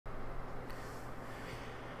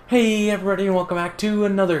Hey everybody, and welcome back to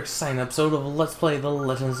another exciting episode of Let's Play The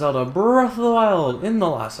Legend of Zelda Breath of the Wild. In the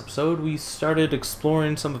last episode, we started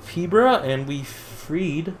exploring some of Hebra, and we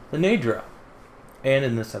freed the Nadra. And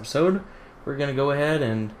in this episode, we're going to go ahead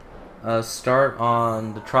and start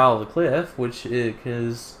on the Trial of the Cliff, which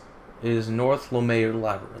is North Lomei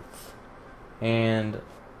Labrynth. And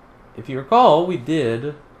if you recall, we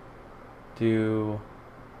did do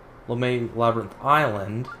Lomei Labrynth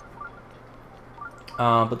Island.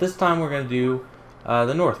 But this time we're going to do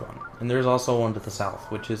the north one, and there's also one to the south,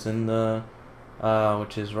 which is in the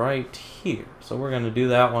which is right here. So we're going to do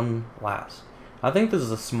that one last. I think this is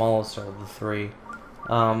the smallest of the three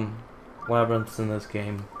labyrinths in this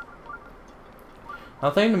game. Now,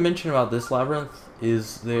 the thing to mention about this labyrinth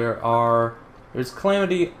is there's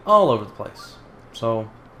calamity all over the place, so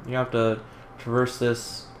you have to traverse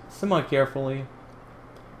this semi-carefully.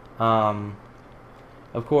 Of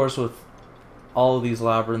course, with all of these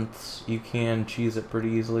labyrinths, you can cheese it pretty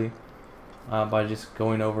easily by just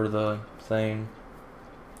going over the thing,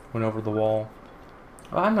 going over the wall.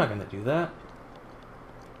 Oh, I'm not going to do that.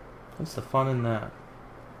 What's the fun in that?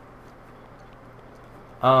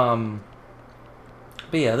 But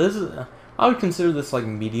yeah, this is, I would consider this like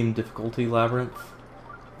medium difficulty labyrinth.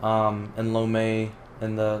 And Lomei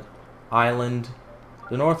and the island.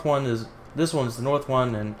 The north one is, this one's the north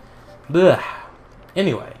one, and bleh.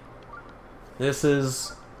 Anyway. This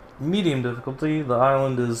is medium difficulty. The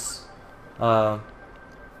island is high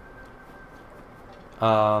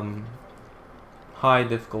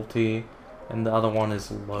difficulty, and the other one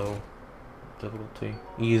is low difficulty.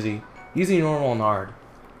 Easy, normal, and hard.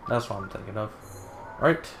 That's what I'm thinking of.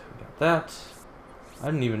 Alright, we got that.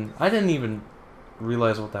 I didn't even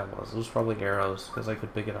realize what that was. It was probably arrows because I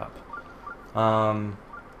could pick it up.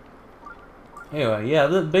 Anyway, yeah,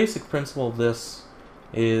 the basic principle of this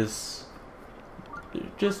is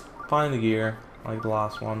just find the gear, like the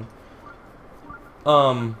last one.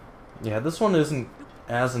 Yeah, this one isn't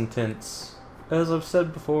as intense as I've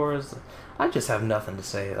said before. I just have nothing to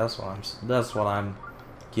say. That's what I'm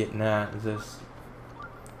getting at. Is just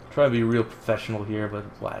try to be real professional here, but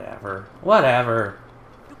whatever.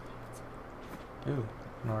 Ooh,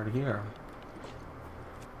 I can already hear him.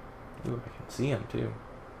 Ooh, I can see him too.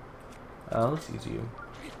 Let's use you.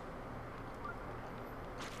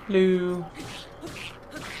 Hello.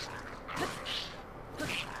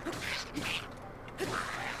 Okay,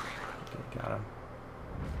 got him.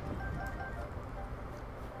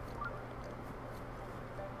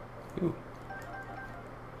 Ooh.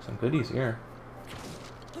 Some goodies here.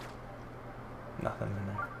 Nothing in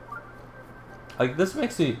there. Like, this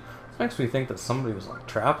makes me think that somebody was like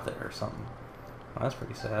trapped there or something. Well, that's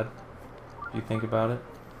pretty sad if you think about it.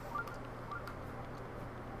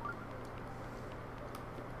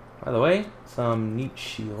 By the way, some neat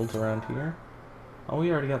shields around here. Oh,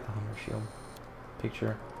 we already got the Hunter shield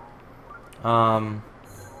picture. Also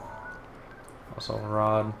a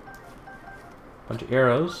rod. Bunch of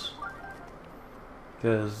arrows.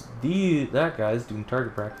 Because that guy's doing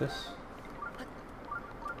target practice.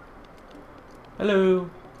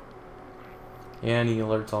 Hello! Yeah, and he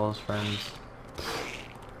alerts all his friends.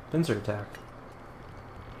 Pincer attack.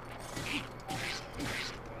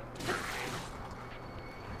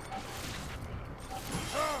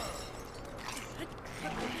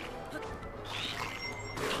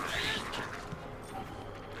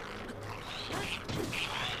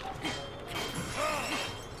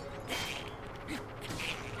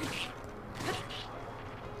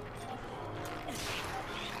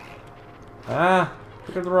 Ah!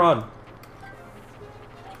 Look at the rod.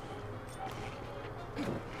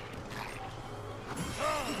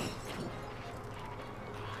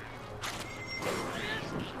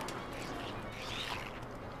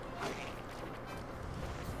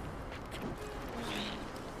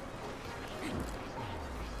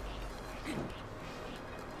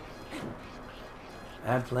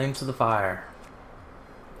 Add flames to the fire.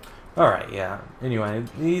 Alright, yeah. Anyway,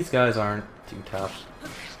 these guys aren't too tough.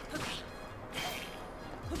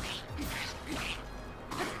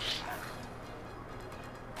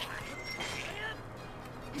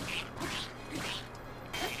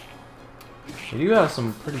 We do have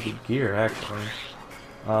some pretty good gear, actually.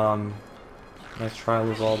 Nice try,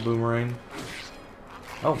 this all boomerang.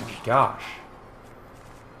 Oh my gosh.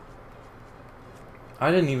 I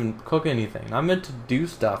didn't even cook anything. I meant to do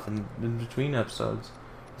stuff in between episodes.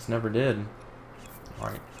 Just never did.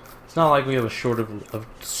 Alright. It's not like we have a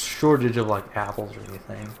shortage of like apples or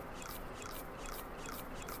anything.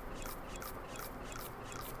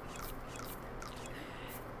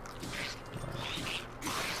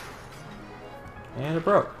 And it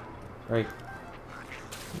broke. Great.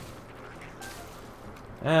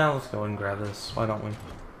 Let's go and grab this. Why don't we?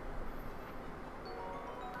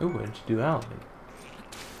 Ooh, what did you do, Allie?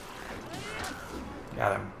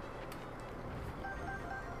 Got him.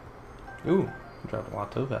 Ooh, dropped a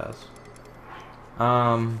lot of topaz.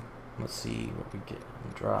 Let's see what we get.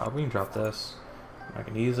 Drop. We can drop this. I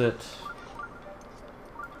can use it.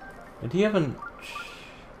 Did he have an?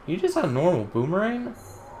 He just had a normal boomerang.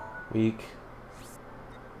 Weak.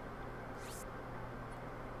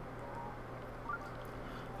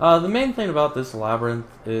 The main thing about this labyrinth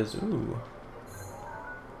is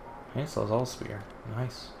Hansel's all spear.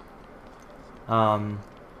 Nice. I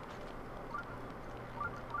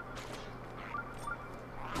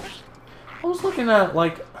was looking at,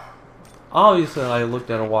 like, obviously I looked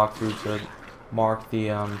at a walkthrough to mark the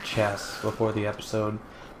chests before the episode,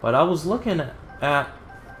 but I was looking at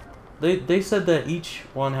they said that each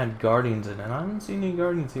one had guardians in it. I haven't seen any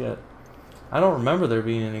guardians yet. I don't remember there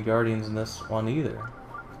being any guardians in this one either.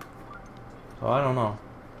 So I don't know.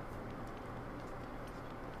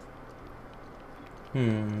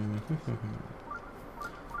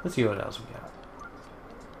 Let's see what else we got.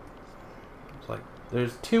 It's like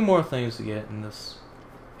there's 2 more things to get in this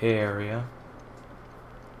area.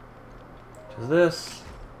 Is this?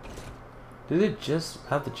 Did it just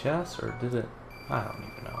have the chest, or did it? I don't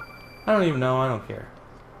even know. I don't even know. I don't care.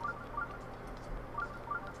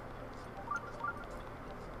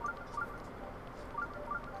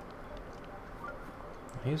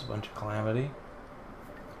 Here's a bunch of calamity.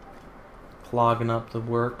 Clogging up the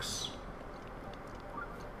works.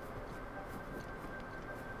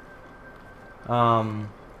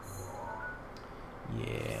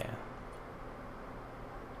 Yeah.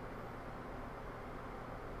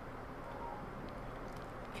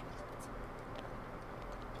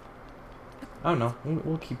 Oh no,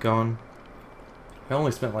 we'll keep going. We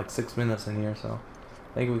only spent like 6 minutes in here, so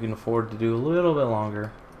I think we can afford to do a little bit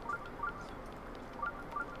longer.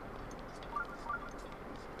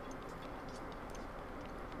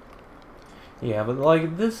 Yeah, but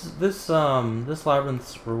like this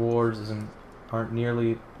labyrinth's rewards aren't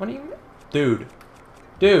nearly. What do you, dude?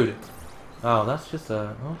 Oh, that's just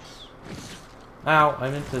a. Oops. Ow!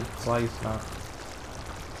 I meant to slice, not.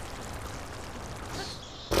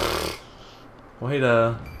 Way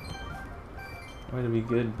to be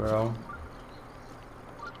good, bro.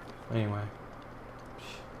 Anyway,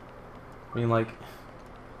 I mean, like,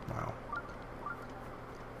 wow.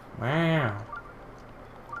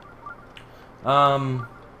 I'm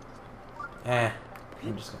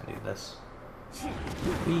just gonna do this.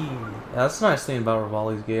 Yeah, that's the nice thing about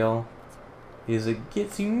Rivali's Gale, is it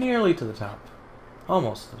gets you nearly to the top.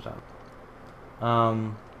 Almost to the top.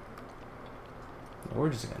 We're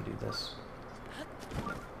just gonna do this.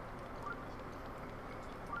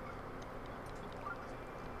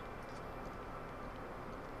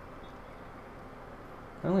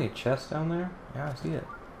 Only a chest down there? Yeah, I see it.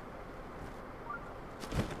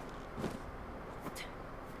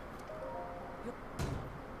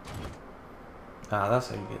 Ah, that's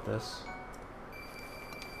how you get this.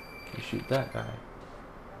 You shoot that guy.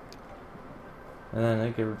 And then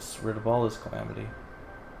it gets rid of all this calamity.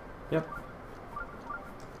 Yep.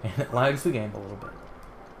 And it lags the game a little bit.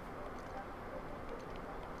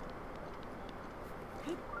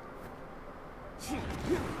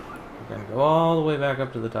 We're gonna go all the way back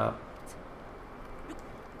up to the top.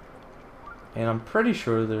 And I'm pretty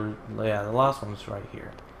sure the last one's right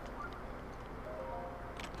here.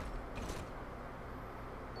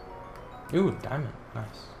 Ooh, diamond. Nice.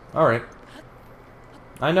 Alright.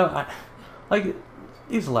 I know, like,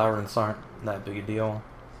 these labyrinths aren't that big a deal.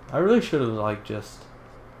 I really should have, like, just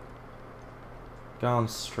gone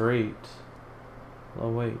straight. Oh,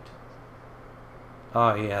 wait.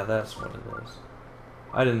 Oh, yeah, that's what it is.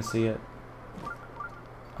 I didn't see it.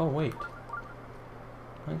 Oh, wait.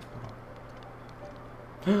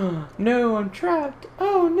 No, I'm trapped.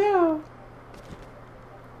 Oh, no.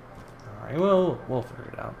 Alright, we'll figure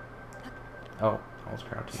it out. Oh, I was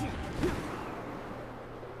crouching.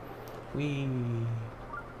 Whee.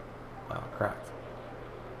 Oh, crap.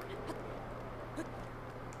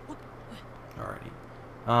 Alrighty.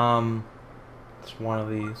 It's one of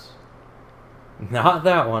these. Not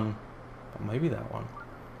that one. But maybe that one.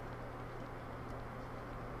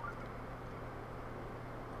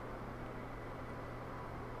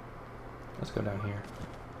 Let's go down here.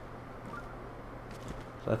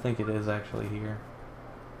 So I think it is actually here.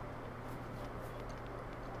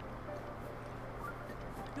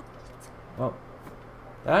 Oh,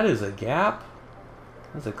 that is a gap?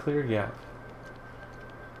 That's a clear gap.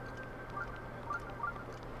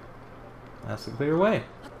 That's a clear way.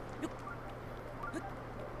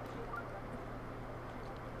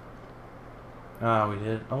 Ah, we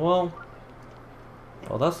did. Oh, well.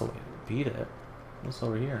 Well, that's the way to beat it. What's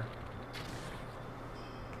over here?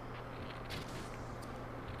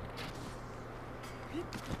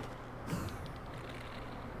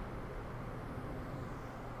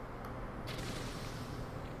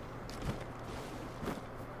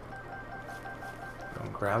 Gonna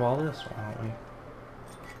grab all this, why don't we?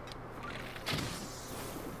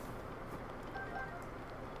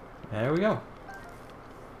 There we go.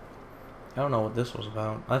 I don't know what this was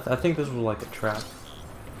about. I think this was like a trap.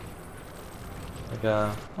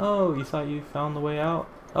 Like, oh, you thought you found the way out?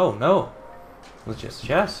 Oh, no. It was just a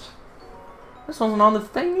chest. This wasn't on the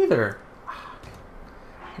thing either.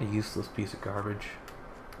 A useless piece of garbage.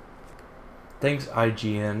 Thanks,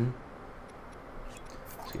 IGN.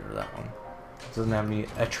 Let's get rid of that one. It doesn't have any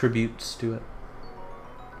attributes to it.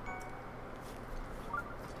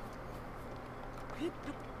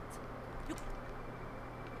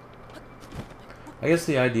 I guess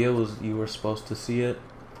the idea was you were supposed to see it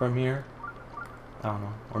from here. I don't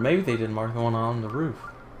know. Or maybe they didn't mark the one on the roof.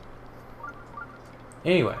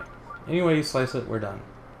 Anyway. Anyway you slice it, we're done.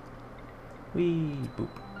 Whee! Boop.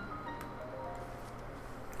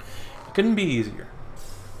 It couldn't be easier.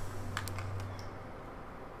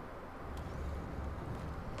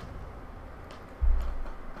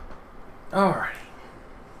 Alrighty.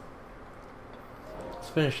 Let's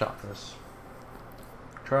finish off this.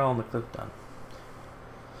 Trial on the cliff done.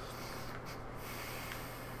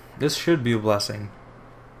 This should be a blessing.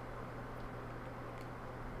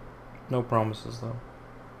 No promises, though.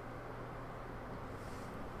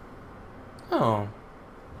 Oh.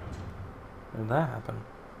 When did that happen?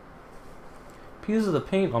 Pieces of the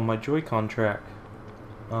paint on my Joy-Con track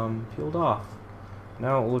peeled off.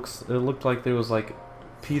 Now it looked like there was like a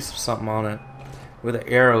piece of something on it where the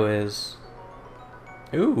arrow is.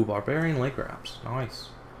 Ooh, barbarian lake wraps. Nice.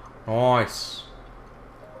 Nice.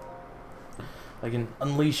 I can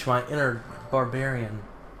unleash my inner barbarian.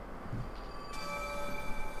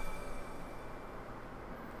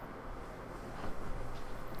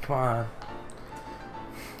 Come on.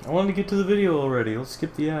 I wanted to get to the video already. Let's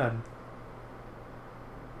skip the ad.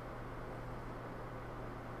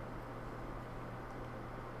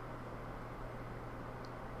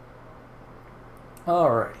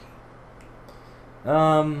 Alrighty.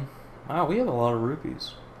 Wow, we have a lot of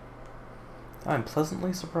rupees. I'm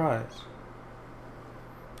pleasantly surprised.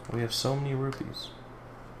 We have so many rupees.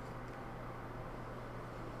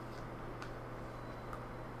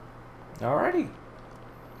 Alrighty.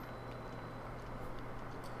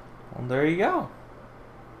 Well, there you go.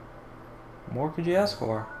 What more could you ask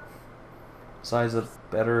for? Besides a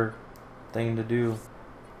better thing to do.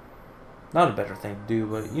 Not a better thing to do,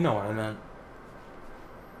 but you know what I meant.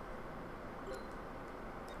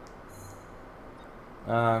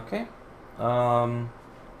 Okay.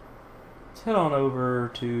 Let's head on over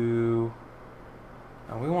to...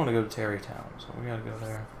 we want to go to Terrytown, so we gotta go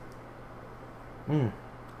there.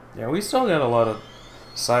 Yeah, we still got a lot of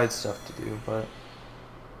side stuff to do, but...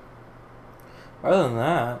 other than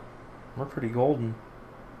that, we're pretty golden.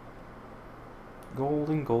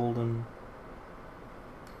 Golden, golden.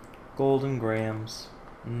 Golden grams.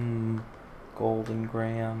 Golden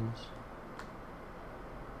grams.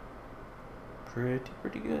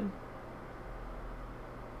 Pretty good.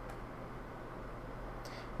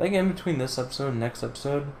 I think in between this episode and next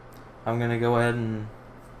episode, I'm gonna go ahead and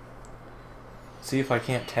see if I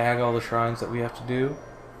can't tag all the shrines that we have to do.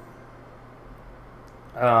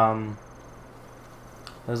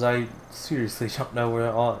 As I seriously don't know where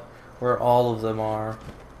all of them are.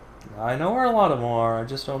 I know where a lot of them are, I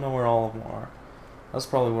just don't know where all of them are. That's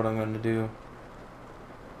probably what I'm going to do.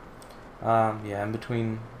 Yeah, in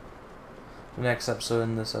between the next episode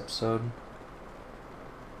and this episode.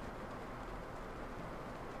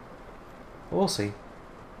 We'll see.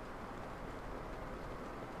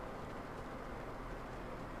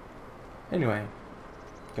 Anyway,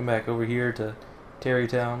 come back over here to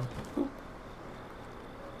Terrytown. Oop.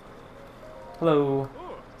 Hello.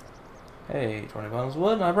 Hey, 20 bundles of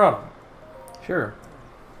wood, I brought them. Sure.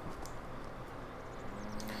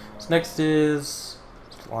 So next is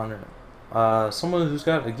someone who's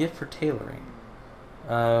got a gift for tailoring.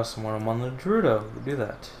 Someone among the Gerudo would do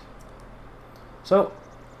that. So,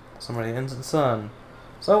 somebody ends in sun.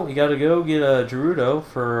 So, you gotta go get a Gerudo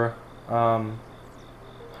for,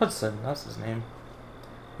 Hudson, that's his name.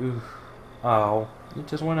 Ooh. Oh, it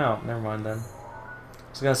just went out. Never mind then. I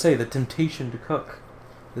was gonna say, the temptation to cook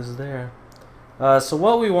is there. So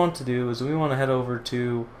what we want to do is we want to head over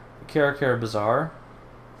to the Karakara Bazaar.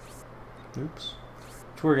 Oops.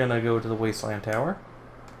 Which we're gonna go to the Wasteland Tower,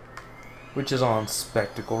 which is on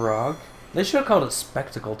Spectacle Rock. They should have called it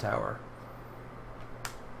Spectacle Tower.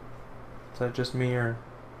 Is that just me or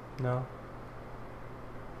no?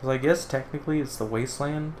 Because I guess technically it's the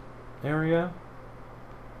Wasteland area.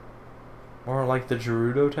 Or like the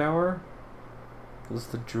Gerudo Tower. Is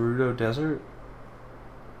the Gerudo Desert?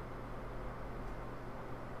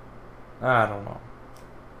 I don't know.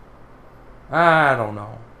 I don't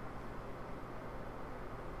know.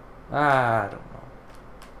 I don't know.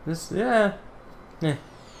 This, yeah. Eh.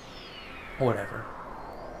 Whatever.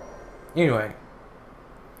 Anyway.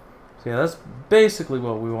 So yeah, that's basically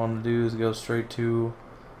what we want to do, is go straight to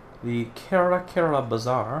the Kerala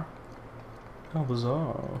Bazaar. Oh,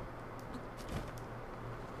 bazaar.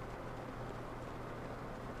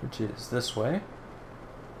 Which is this way.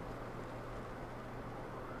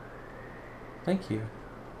 Thank you.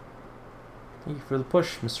 Thank you for the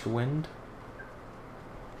push, Mr. Wind.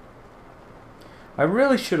 I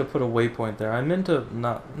really should have put a waypoint there. I meant to,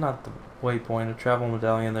 not the waypoint, a travel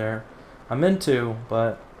medallion there. I meant to,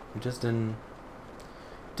 but it just didn't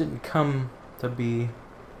come to be.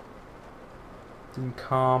 Didn't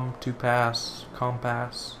come to pass.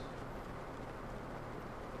 Compass.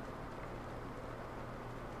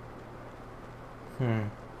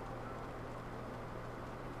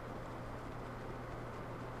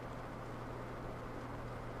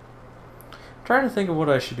 Trying to think of what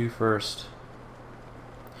I should do first.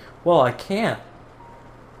 Well, I can't.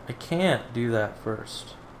 I can't do that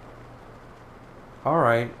first.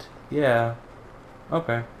 Alright. Yeah.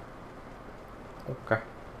 Okay. Okay.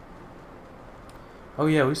 Oh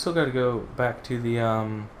yeah, we still gotta go back to the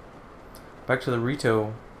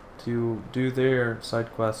Rito to do their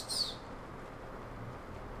side quests.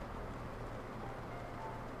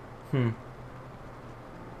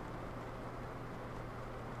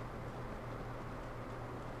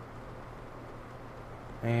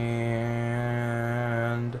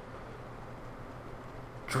 And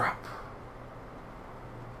drop.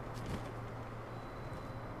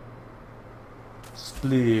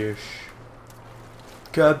 Splish.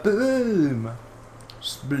 Kaboom!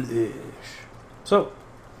 Splish. So,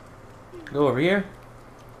 go over here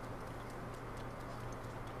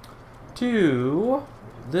to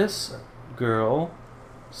this girl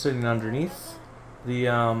sitting underneath the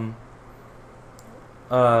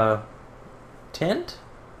tent?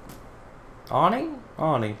 Awning?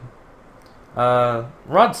 Awning.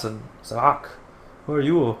 Rhodson. Zach. Who are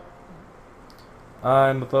you?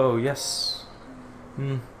 I'm a foe, yes.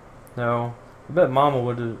 No. I bet Mama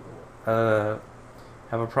would have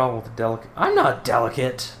a problem with the delicate. I'm not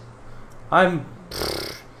delicate. I'm.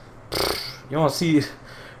 You want to see?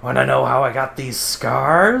 Want to know how I got these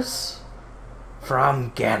scars?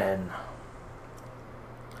 From Ganon.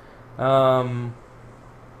 Why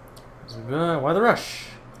the rush?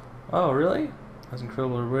 Oh, really? That's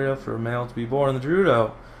incredible radio for a male to be born in the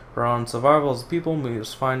Gerudo. For on survival as people, we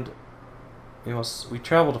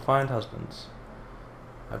travel to find husbands.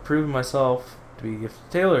 I've proven myself to be a gifted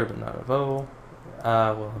tailor, but not a voe.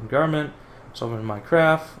 Well, in garment, so in my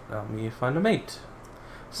craft, help me find a mate.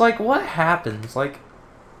 It's like, what happens? Like,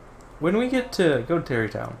 when we get to go to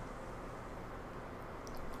Terrytown,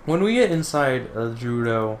 when we get inside the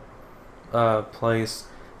Gerudo place,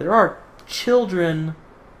 there are children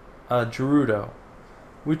Gerudo,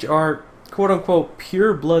 which are quote-unquote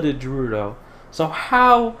pure-blooded Gerudo. So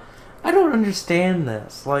how? I don't understand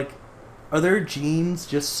this. Like, are their genes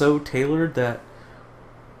just so tailored that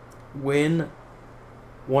when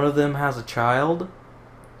one of them has a child,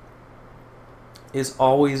 is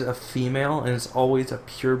always a female and it's always a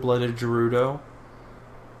pure-blooded Gerudo?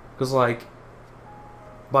 Because, like,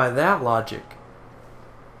 by that logic,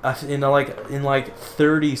 in like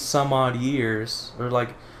 30 some odd years, or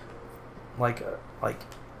like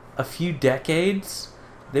a few decades,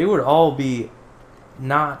 they would all be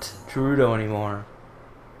not Gerudo anymore.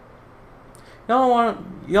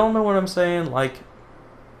 Y'all know what I'm saying? Like,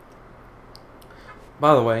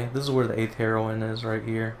 by the way, this is where the 8th heroine is, right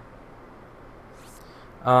here.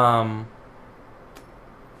 But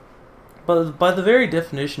by the very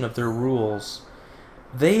definition of their rules,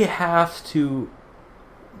 they have to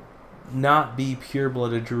not be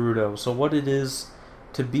pure-blooded Gerudo. So what it is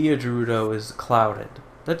to be a Gerudo is clouded.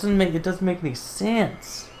 It doesn't make any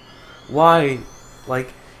sense. Why?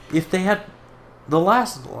 Like, if they had, the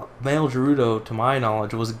last male Gerudo, to my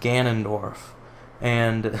knowledge, was Ganondorf,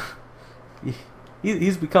 and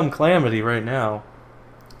he's become Calamity right now.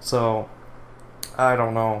 So I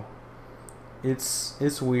don't know.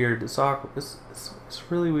 It's weird. It's awkward. It's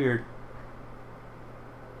really weird.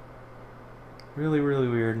 Really, really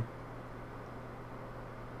weird.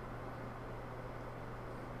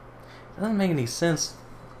 It doesn't make any sense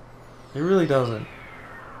It really doesn't.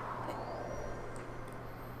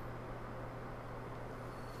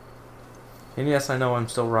 And yes, I know I'm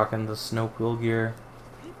still rocking the snowmobile gear.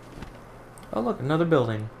 Oh look, another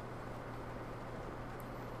building.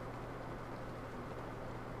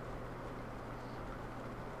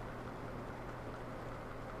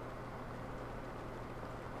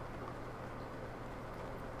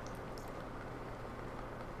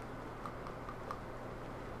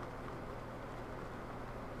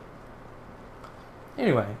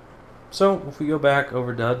 Anyway, so if we go back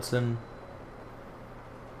over to Hudson.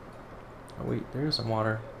 Oh wait, there's some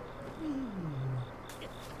water.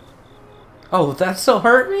 Oh, that still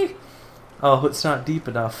hurt me? Oh, it's not deep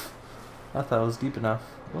enough. I thought it was deep enough.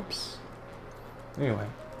 Whoops. Anyway.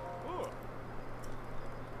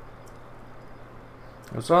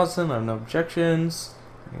 There's Rhodson, I have no objections.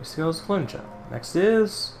 Any skills, flinch. Next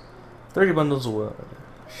is 30 bundles of wood.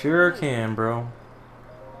 Sure can, bro.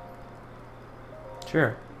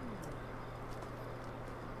 Sure.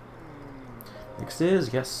 Next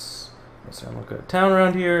is, yes. Let's look at a town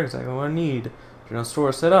around here. Exactly what I need. General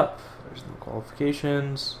store set up. There's no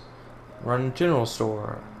qualifications. Run general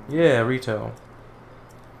store. Yeah, Rito.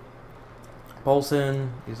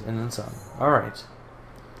 Bolson is in the sun. Alright.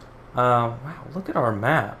 Wow, look at our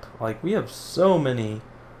map. Like, we have so many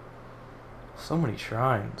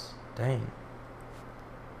shrines. Dang.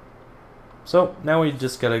 So, now we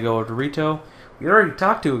just gotta go over to Rito. We already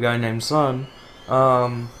talked to a guy named Sun,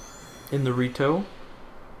 in the Rito.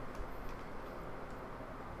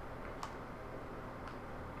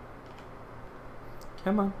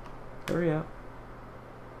 Come on, hurry up.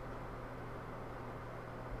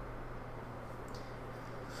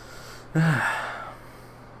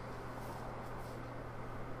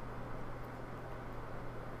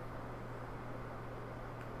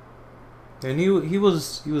 And he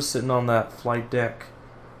was sitting on that flight deck,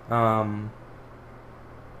 right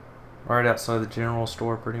outside the general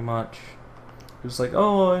store, pretty much. He was like,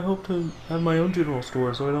 "Oh, I hope to have my own general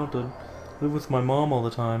store, so I don't have to live with my mom all the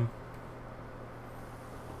time."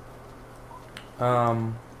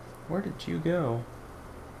 Where did you go?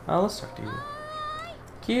 Let's talk to you.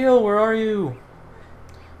 Keel, where are you?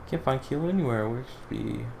 Can't find Keel anywhere. Where should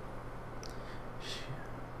be?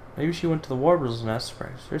 Maybe she went to the Warbler's nest.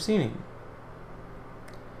 They're seeing.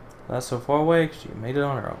 That's so far away because she made it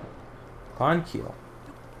on her own. Find Keel.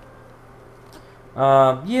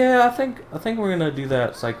 Yeah, I think we're gonna do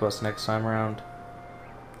that side quest next time around.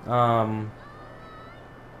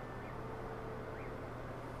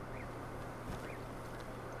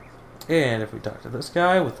 And if we talk to this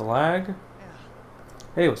guy with the lag,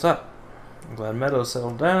 hey, what's up? I'm glad Meadows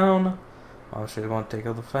settled down. I'm sure you want to take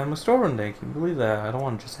over the family store one day. Can you believe that? I don't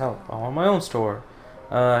want to just help. I want my own store.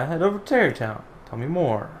 Head over to Terrytown. Tell me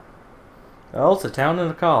more. Well, it's a town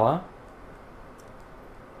in Akala.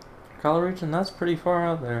 Akala region, that's pretty far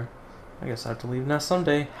out there. I guess I have to leave nest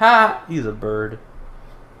someday. Ha! He's a bird.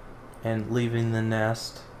 And leaving the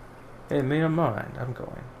nest. Hey, made up mind. I'm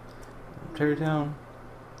going. Terrytown.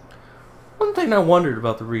 One thing I wondered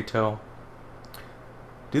about the Rito.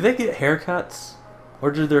 Do they get haircuts?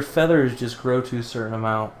 Or do their feathers just grow to a certain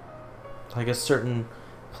amount? Like a certain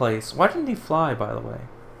place. Why didn't he fly, by the way?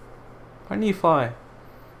 Why didn't he fly?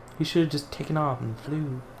 He should have just taken off and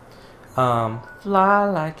flew. Fly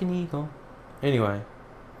like an eagle. Anyway.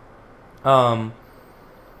 The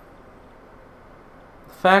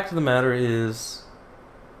fact of the matter is...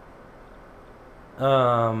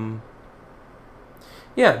 yeah,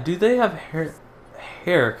 do they have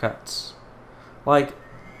haircuts? Like,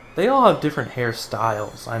 they all have different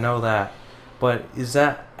hairstyles, I know that. But is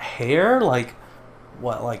that hair? Like,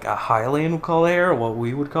 what, like a Highland would call hair? Or what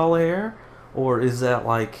we would call hair? Or is that,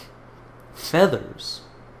 like, feathers?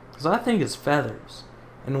 Because I think it's feathers.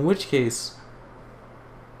 And in which case,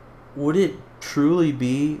 would it truly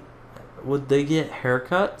be... Would they get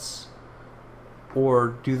haircuts?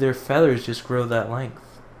 Or do their feathers just grow that length?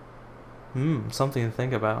 Something to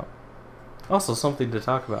think about. Also something to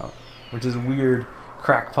talk about, which is weird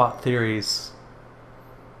crackpot theories.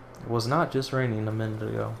 It was not just raining a minute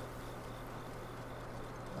ago.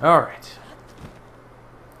 Alright.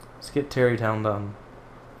 Let's get Terrytown done.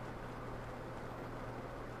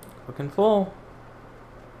 Looking full.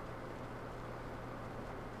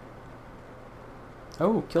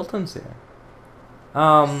 Oh, Kilton's here.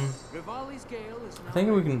 I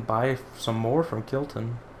think we can buy some more from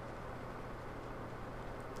Kilton.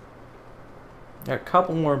 Got a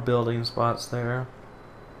couple more building spots there.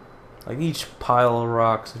 Like each pile of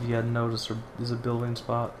rocks, if you hadn't noticed, is a building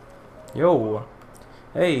spot. Yo!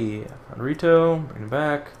 Hey, Rito, bring it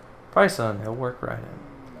back. Bison, he'll work right in.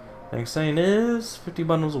 Next thing is 50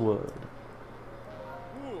 bundles of wood.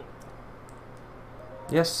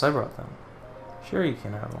 Yes, I brought them. Sure, you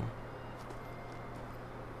can have them.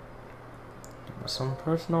 Some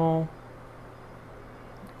personal.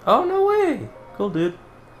 Oh, no way! Cool, dude.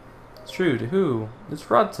 It's true. To who? It's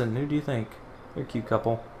Rhodson. Who do you think? They're a cute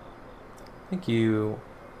couple. Thank you.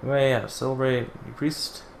 Anyway, yeah, celebrate.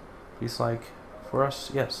 Priest. Priest-like for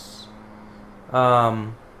us? Yes.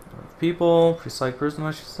 People. Priest-like person.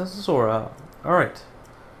 That's a Sora. Alright.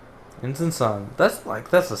 Instant Sun. That's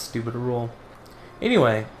a stupid rule.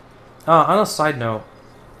 Anyway, on a side note,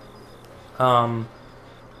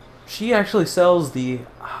 she actually sells the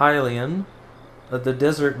Hylian, the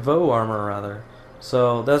Desert Voe armor, rather.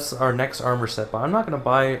 So that's our next armor set, but I'm not going to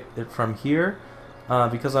buy it from here,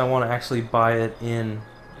 because I want to actually buy it in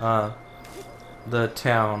the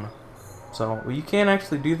town. So you can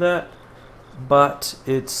actually do that, but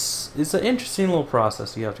it's an interesting little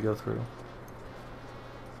process you have to go through.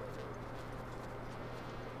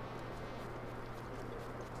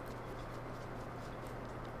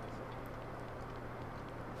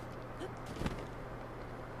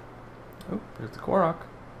 Oh, there's the Korok.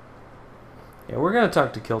 Yeah, we're gonna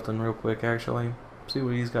talk to Kilton real quick, actually. See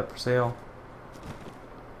what he's got for sale.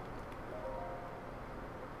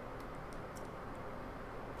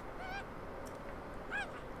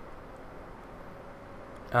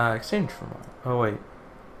 Exchange for mine. Oh, wait.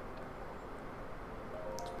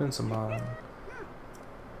 Spend some mine.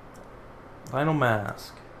 Vinyl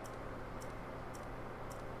mask.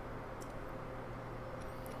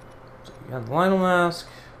 So you got the Lionel mask.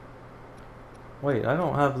 Wait, I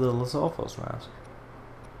don't have the Lizalfos mask.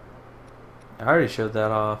 I already showed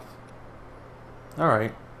that off.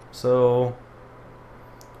 Alright, so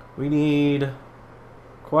we need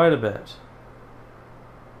quite a bit.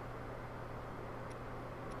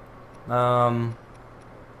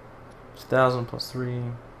 2,000 plus 3,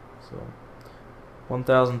 so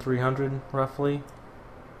 1,300 roughly.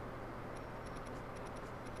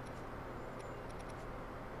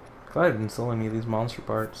 Glad I didn't sell any of these monster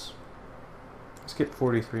parts. Skip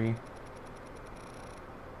 43.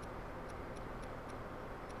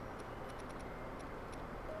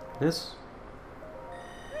 This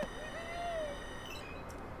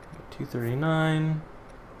 239,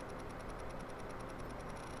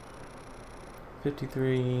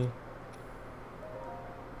 53.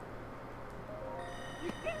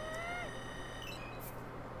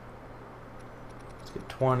 Let's get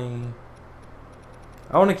 20.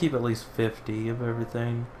 I want to keep at least 50 of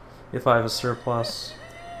everything if I have a surplus.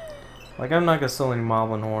 Like, I'm not gonna sell any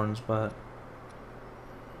Moblin horns, but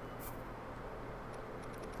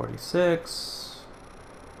 46.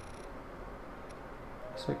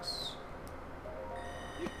 6.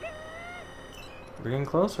 We're getting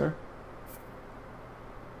closer.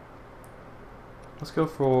 Let's go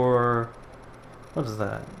for, what is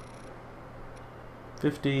that?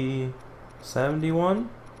 50, 71?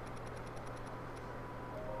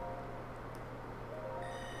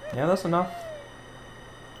 Yeah, that's enough.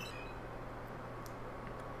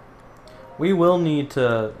 We will need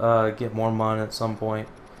to get more mon at some point,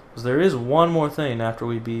 because there is one more thing after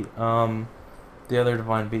we beat the other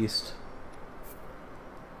Divine Beast.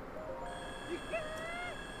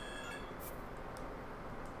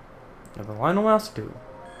 Yeah, the Lionel Mask too.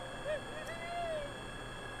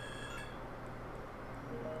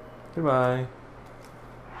 Goodbye.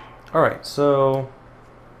 Alright, so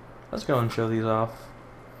let's go and show these off.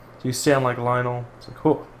 So you stand like Lionel. It's like,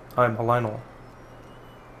 oh, I'm a Lionel.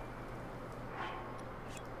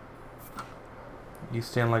 You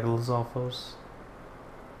stand like Lizalfos.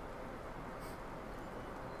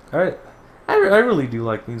 Alright. I really do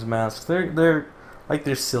like these masks. They're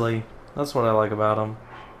silly. That's what I like about them.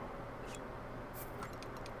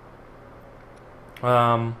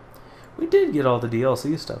 We did get all the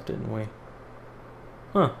DLC stuff, didn't we?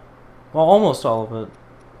 Huh. Well, almost all of it.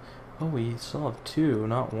 Oh, we still have 2,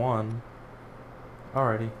 not 1.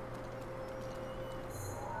 Alrighty.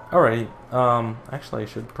 Alrighty. Actually, I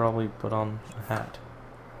should probably put on a hat.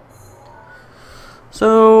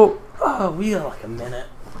 So, we got like a minute.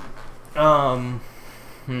 I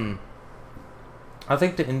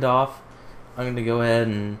think to end off, I'm going to go ahead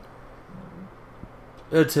and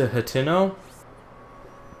to Hateno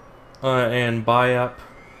and buy up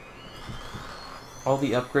all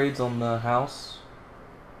the upgrades on the house.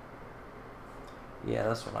 Yeah,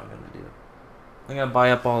 that's what I'm going to do. I'm going to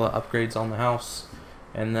buy up all the upgrades on the house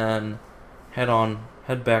and then head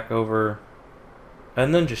back over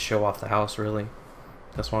and then just show off the house, really.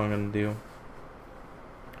 That's what I'm going to do.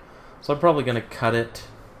 So I'm probably going to cut it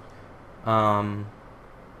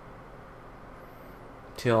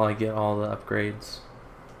till I get all the upgrades.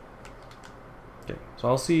 Okay, so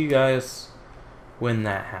I'll see you guys when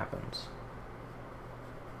that happens.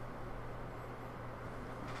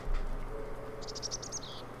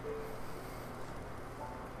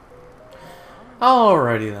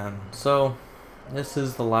 Alrighty then, so this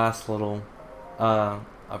is the last little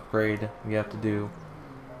upgrade we have to do.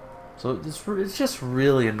 So it's just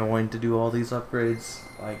really annoying to do all these upgrades,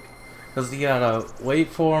 like, because you gotta wait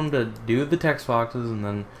for him to do the text boxes and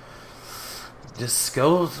then just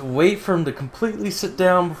wait for him to completely sit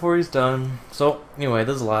down before he's done. So anyway,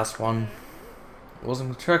 this is the last one. Rules in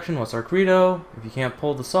construction, what's our credo? If you can't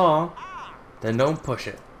pull the saw, then don't push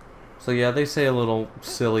it. So yeah, they say a little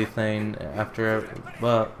silly thing after,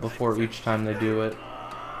 before each time they do it,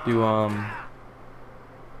 do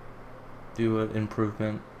an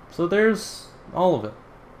improvement. So there's all of it.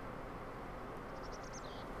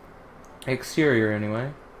 Exterior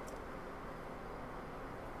anyway.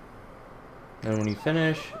 And when you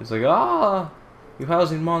finish, it's like, ah, you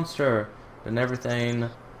housing monster, and everything,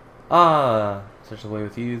 ah, such a way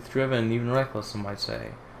with youth, driven, even reckless, some might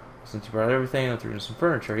say. Since you brought everything, I threw in some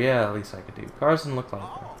furniture. Yeah, at least I could do. Carson looked like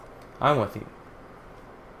me. I'm with you.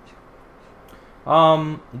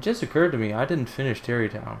 It just occurred to me, I didn't finish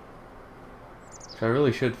Terrytown. So I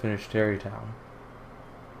really should finish Terrytown.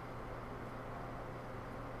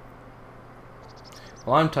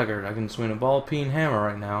 Well, I'm tuckered. I can swing a ball-peen hammer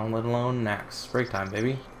right now, let alone an axe. Break time,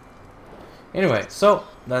 baby. Anyway, so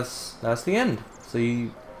that's the end. So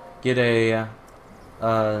you get a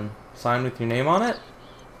sign with your name on it.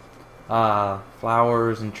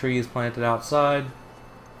 Flowers and trees planted outside.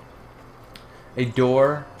 A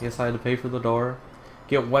door. Yes, I had to pay for the door.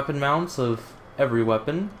 Get weapon mounts of every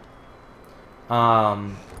weapon.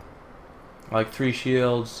 Like 3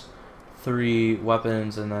 shields, 3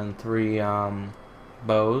 weapons, and then 3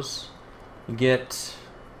 bows. You get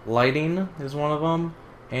lighting is one of them,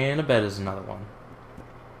 and a bed is another one.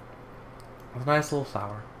 With a nice little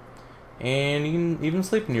flower. And you can even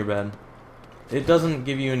sleep in your bed. It doesn't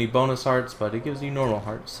give you any bonus hearts, but it gives you normal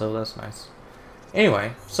hearts, so that's nice.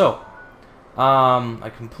 Anyway, so I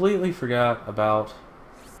completely forgot about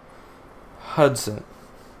Hudson.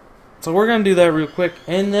 So we're gonna do that real quick,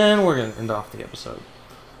 and then we're gonna end off the episode.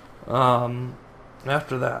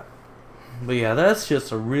 After that. But yeah, that's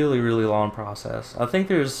just a really, really long process. I think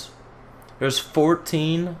there's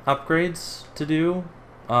 14 upgrades to do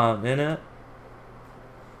in it.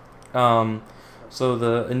 So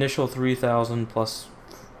the initial 3,000 plus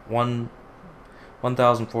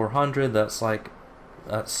 1,400, that's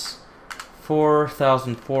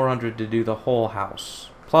 4,400 to do the whole house,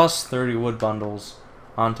 plus 30 wood bundles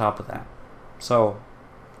on top of that. So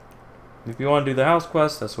if you want to do the house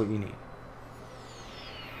quest, that's what you need.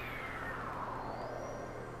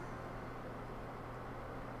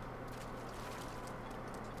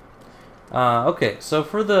 Okay, so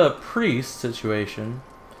for the priest situation,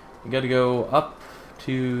 you got to go up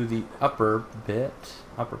to the upper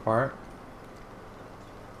part.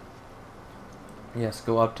 Yes,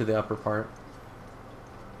 go up to the upper part.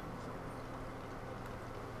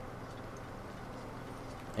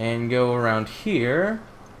 And go around here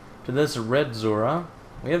to this red Zora.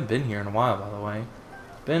 We haven't been here in a while, by the way.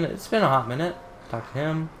 It's been a hot minute. Talk to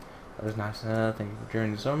him. That was nice. Thank you for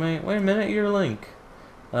joining the Soulmate. Wait a minute, you're Link.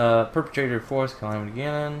 Perpetrator of Force, Calamity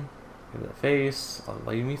Ganon. Give it a face. I'll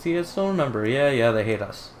let me see it. Still remember. Yeah, they hate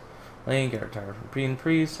us. Link, I retired from being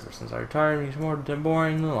priest. Ever since I retired, he's more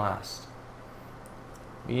boring than the last.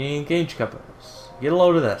 We engage couples. Get a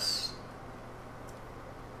load of this.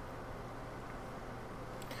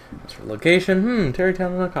 As for location,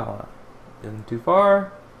 Terrytown and Akala. Isn't too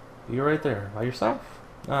far. You're right there. By yourself?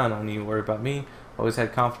 I don't need to worry about me. Always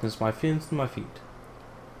had confidence in my fins and my feet.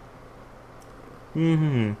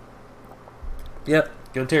 Yep.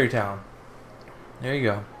 Go Terrytown. There you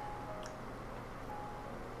go.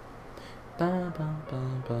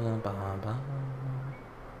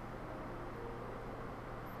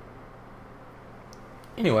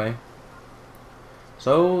 Anyway,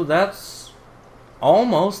 so that's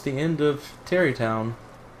almost the end of Terrytown.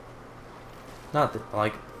 Not the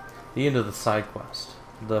end of the side quest,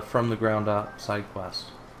 the from the ground up side quest.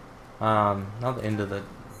 Not the end of the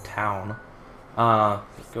town. Go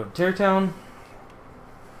to Terrytown.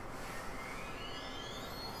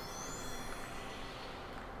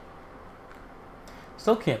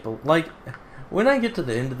 Still can't when I get to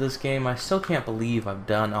the end of this game, I still can't believe I've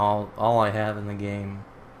done all I have in the game.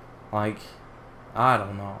 I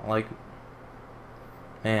don't know.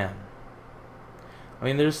 Man. I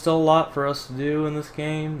mean, there's still a lot for us to do in this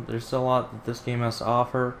game. There's still a lot that this game has to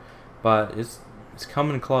offer, but it's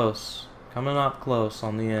coming close. Coming up close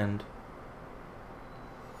on the end.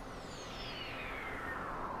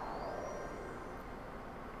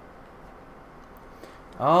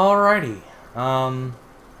 Alrighty.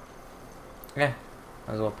 Yeah.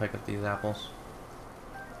 Might as well pick up these apples.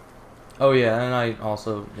 Oh yeah, and I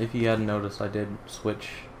also, if you hadn't noticed, I did switch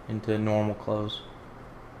into normal clothes.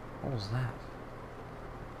 What was that?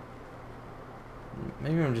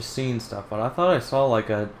 Maybe I'm just seeing stuff, but I thought I saw like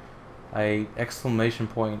a exclamation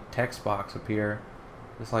point text box appear.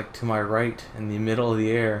 It's like to my right in the middle of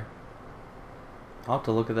the air. I'll have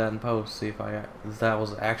to look at that in post, see if that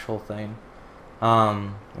was an actual thing.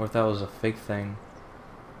 Or if that was a fake thing.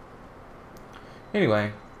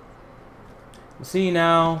 Anyway. See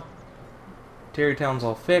now, Terrytown's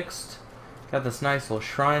all fixed. Got this nice little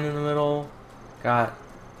shrine in the middle. Got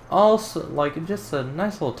also like just a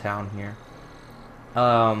nice little town here.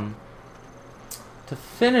 To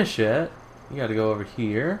finish it, you gotta go over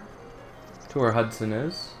here to where Hudson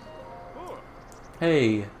is.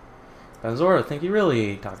 Hey, Banzora, I think you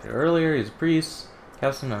really talked to earlier. He's a priest.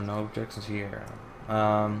 Captain, no objections here.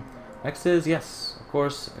 Next is, yes, of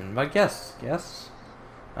course, and my guests, yes.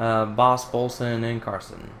 Boss, Bolson, and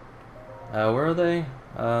Carson. Where are they?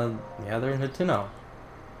 Yeah, they're in Hateno.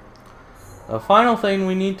 The final thing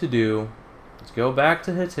we need to do is go back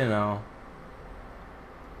to Hateno.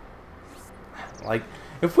 Like,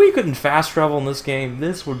 if we couldn't fast travel in this game,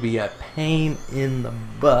 this would be a pain in the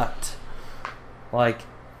butt. Like,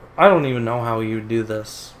 I don't even know how you would do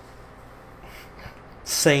this.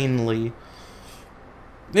 Sanely.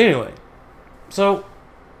 Anyway, so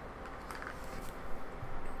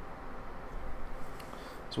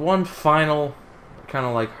it's one final kind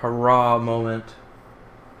of like hurrah moment.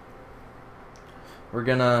 We're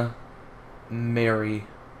gonna marry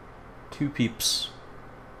two peeps.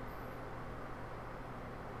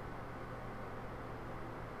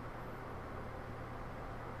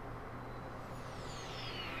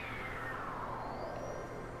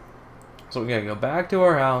 So we gotta go back to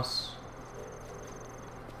our house.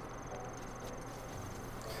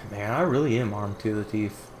 Man, I really am armed to the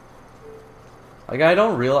teeth. Like, I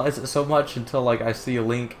don't realize it so much until, like, I see a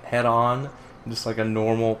Link head on. Just, like, a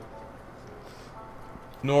normal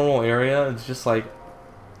area. It's just, like,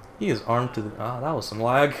 he is armed to the... Ah, that was some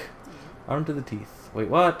lag. Armed to the teeth. Wait,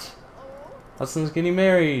 what? Hudson's getting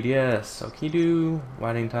married. Yes. Okie do.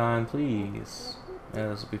 Wedding time, please. Yeah,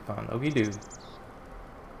 this will be fun. Okie do.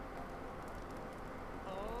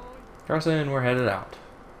 Carson, we're headed out.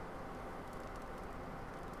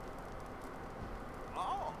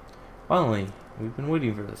 Finally, we've been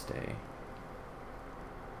waiting for this day.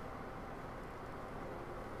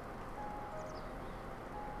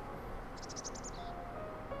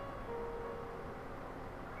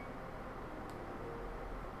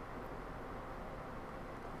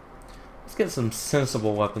 Let's get some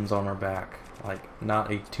sensible weapons on our back. Like,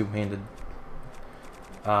 not a two-handed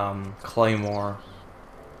claymore.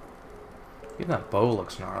 Even that bow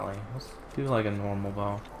looks gnarly. Let's do like a normal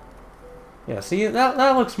bow. Yeah, see,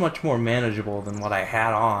 that looks much more manageable than what I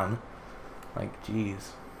had on. Like, jeez.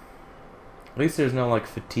 At least there's no, like,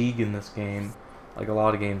 fatigue in this game, like a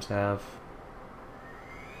lot of games have.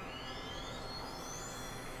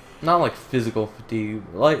 Not like physical fatigue,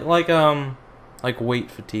 like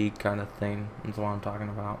weight fatigue kind of thing is what I'm talking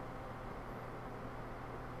about.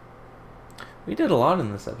 We did a lot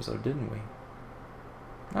in this episode, didn't we?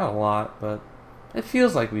 Not a lot, but it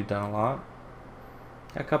feels like we've done a lot.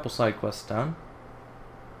 Got a couple side quests done.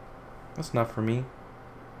 That's enough for me.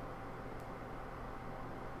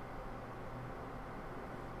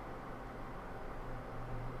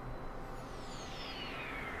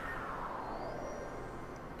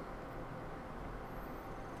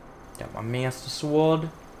 Got my Master Sword.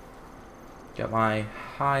 Got my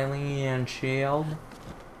Hylian Shield.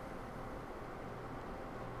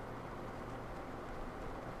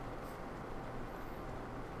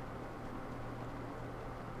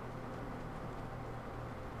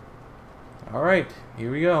 Alright,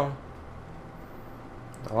 here we go.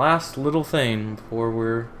 The last little thing before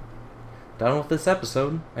we're done with this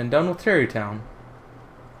episode and done with Terrytown.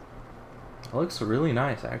 It looks really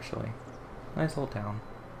nice, actually. Nice little town.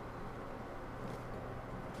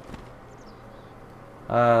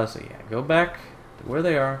 So yeah, go back to where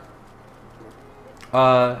they are.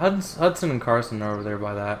 Hudson and Carson are over there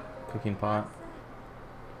by that cooking pot.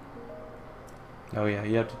 Oh yeah,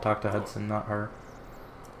 you have to talk to Hudson, not her.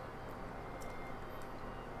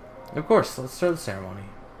 Of course, let's start the ceremony.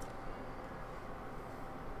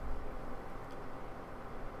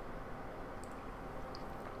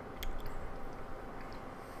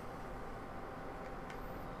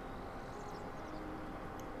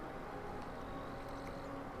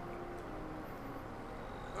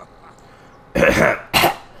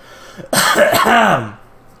 Ahem.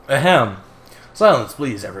 Ahem. Silence,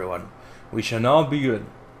 please, everyone. We shall now begin.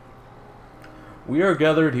 We are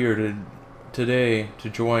gathered here today to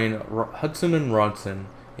join Hudson and Rhodson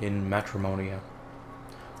in matrimonia.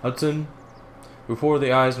 Hudson, before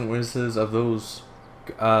the eyes and witnesses of those,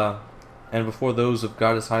 and before those of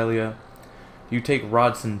Goddess Hylia, you take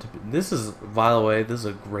Rhodson to. This is, by the way, this is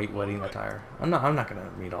a great wedding attire. I'm not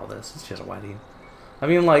gonna read all this. It's just a wedding. I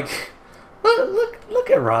mean, like,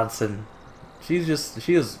 look at Rhodson. She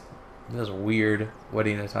has a weird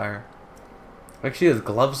wedding attire. Like, she has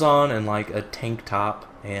gloves on and like a tank top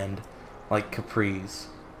and like capris.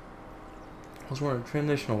 I was wearing a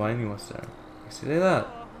traditional wedding was there. You see that?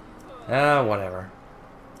 Ah, whatever.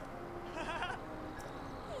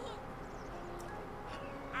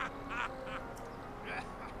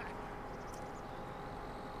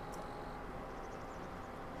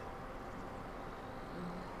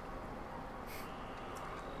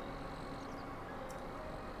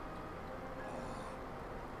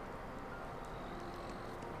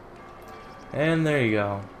 And there you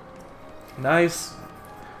go. Nice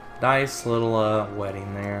little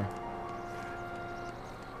wedding there.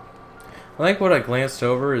 I think what I glanced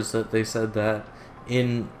over is that they said that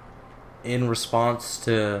in response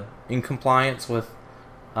to, in compliance with,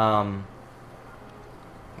 what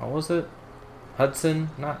was it? Hudson?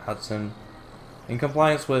 Not Hudson. In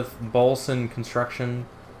compliance with Bolson Construction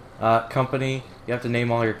Company, you have to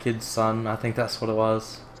name all your kids' son. I think that's what it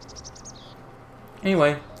was.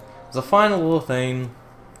 Anyway. As a final little thing,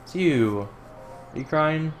 it's you. Are you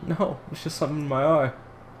crying? No, it's just something in my eye.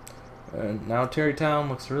 And now Terrytown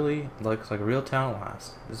looks like a real town at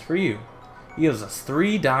last. It's for you. He gives us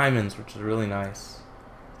 3 diamonds, which is really nice.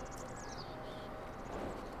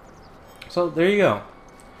 So there you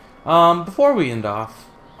go. Before we end off,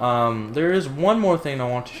 there is one more thing I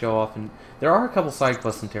want to show off, and there are a couple side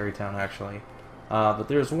quests in Terrytown actually. But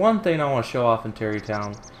there's one thing I want to show off in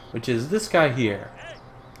Terrytown, which is this guy here.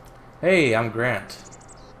 Hey, I'm Grant.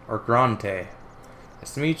 Or Grante.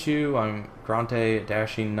 Nice to meet you. I'm Grante, a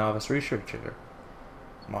dashing novice researcher.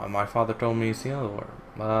 My father told me it's the other word.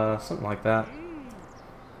 Something like that.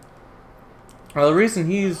 Well, the reason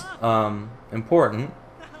he's important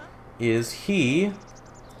is he...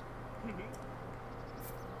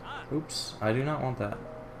 Oops, I do not want that.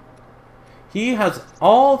 He has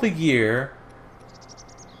all the gear,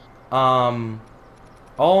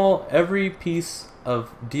 every piece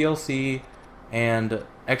of DLC and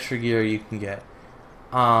extra gear you can get.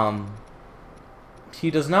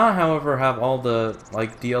 He does not, however, have all the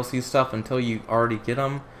like DLC stuff until you already get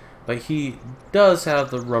them, but he does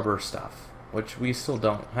have the rubber stuff, which we still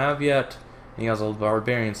don't have yet. And he has all the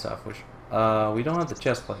barbarian stuff, which we don't have the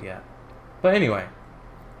chestplate yet. But anyway,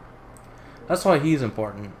 that's why he's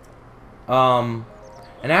important. And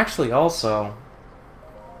actually, also,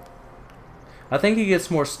 I think he gets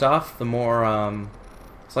more stuff the more,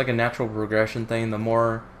 it's like a natural progression thing, the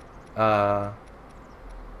more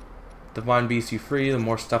Divine Beasts you free, the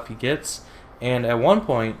more stuff he gets. And at one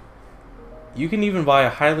point, you can even buy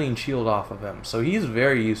a Hylian shield off of him. So he's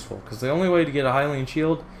very useful, because the only way to get a Hylian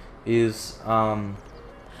shield is the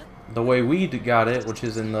way we got it, which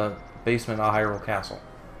is in the basement of Hyrule Castle.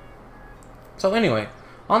 So anyway,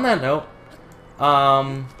 on that note,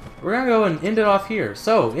 we're going to go and end it off here.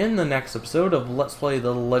 So, in the next episode of Let's Play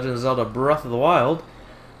The Legend of Zelda Breath of the Wild,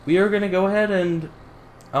 we are going to go ahead and,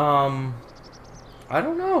 I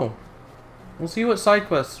don't know. We'll see what side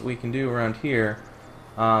quests we can do around here.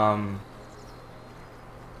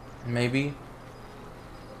 Maybe.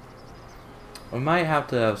 We might have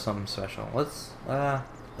to have something special. Let's, oh,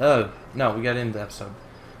 no, we got to end the episode.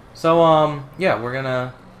 So, yeah, we're going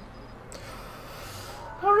to,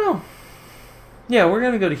 I don't know. Yeah, we're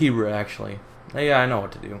going to go to Hebra, actually. Yeah, I know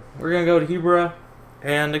what to do. We're going to go to Hebra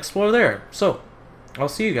and explore there. So, I'll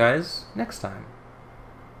see you guys next time.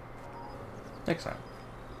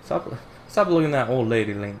 Stop looking at that old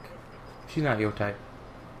lady, Link. She's not your type.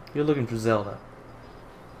 You're looking for Zelda.